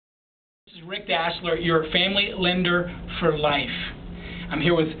This is Rick Dassler, your family lender for life. I'm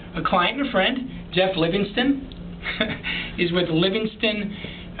here with a client and a friend, Geoff Livingston. He's with Livingston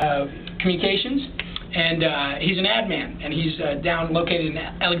Communications, and he's an ad man, and he's located in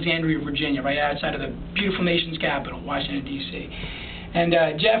Alexandria, Virginia, right outside of the beautiful nation's capital, Washington, D.C. And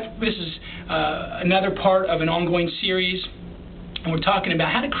Geoff, this is another part of an ongoing series, and we're talking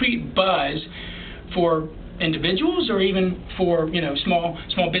about how to create buzz for individuals or even for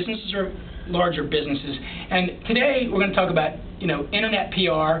small businesses or larger businesses. And today we're going to talk about internet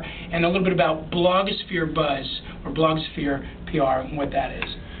PR and a little bit about Blogosphere buzz or Blogosphere PR and what that is.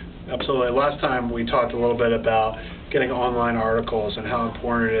 Absolutely. Last time we talked a little bit about getting online articles and how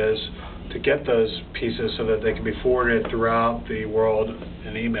important it is to get those pieces so that they can be forwarded throughout the world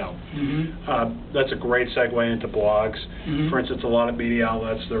in email. Mm-hmm. That's a great segue into blogs. Mm-hmm. For instance, a lot of media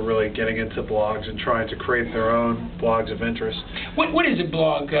outlets, they're really getting into blogs and trying to create their own blogs of interest. What is a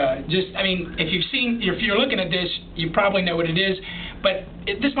blog? If you're looking at this, you probably know what it is, but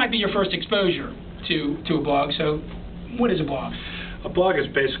this might be your first exposure to a blog. So, what is a blog? A blog is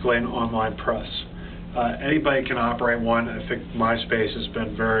basically an online press. Anybody can operate one. I think MySpace has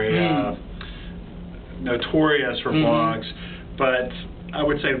been very notorious for blogs, but I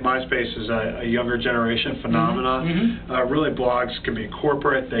would say MySpace is a younger generation phenomenon. Really, blogs can be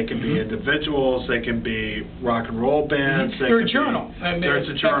corporate, they can be individuals, they can be rock and roll bands. They're a journal. It's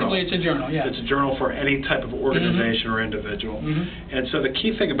a journal. It's a journal, yeah. It's a journal for any type of organization or individual. And so the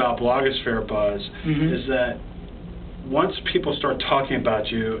key thing about Blogosphere buzz is that once people start talking about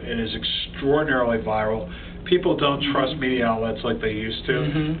you, it is extraordinarily viral. People don't trust media outlets like they used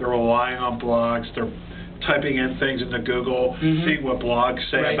to. They're relying on blogs. They're typing in things into Google, seeing what blogs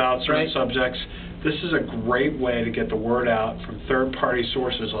say about certain subjects. This is a great way to get the word out from third-party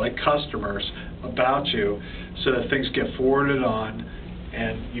sources like customers about you so that things get forwarded on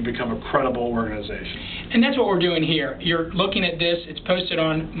and you become a credible organization. And that's what we're doing here. You're looking at this. It's posted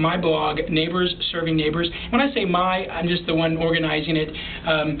on my blog, Neighbors Serving Neighbors. When I say my, I'm just the one organizing it.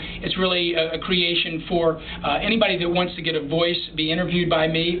 It's really a creation for anybody that wants to get a voice, be interviewed by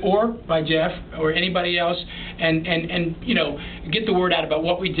me or by Geoff or anybody else, and get the word out about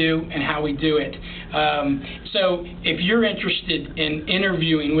what we do and how we do it. So if you're interested in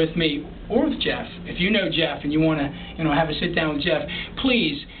interviewing with me or with Geoff, if you know Geoff and you want to have a sit down with Geoff,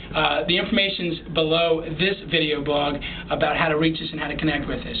 please, the information's below this video blog about how to reach us and how to connect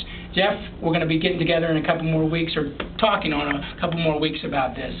with us. Geoff, we're going to be getting together in a couple more weeks, or talking on a couple more weeks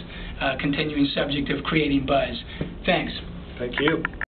about this continuing subject of creating buzz. Thanks. Thank you.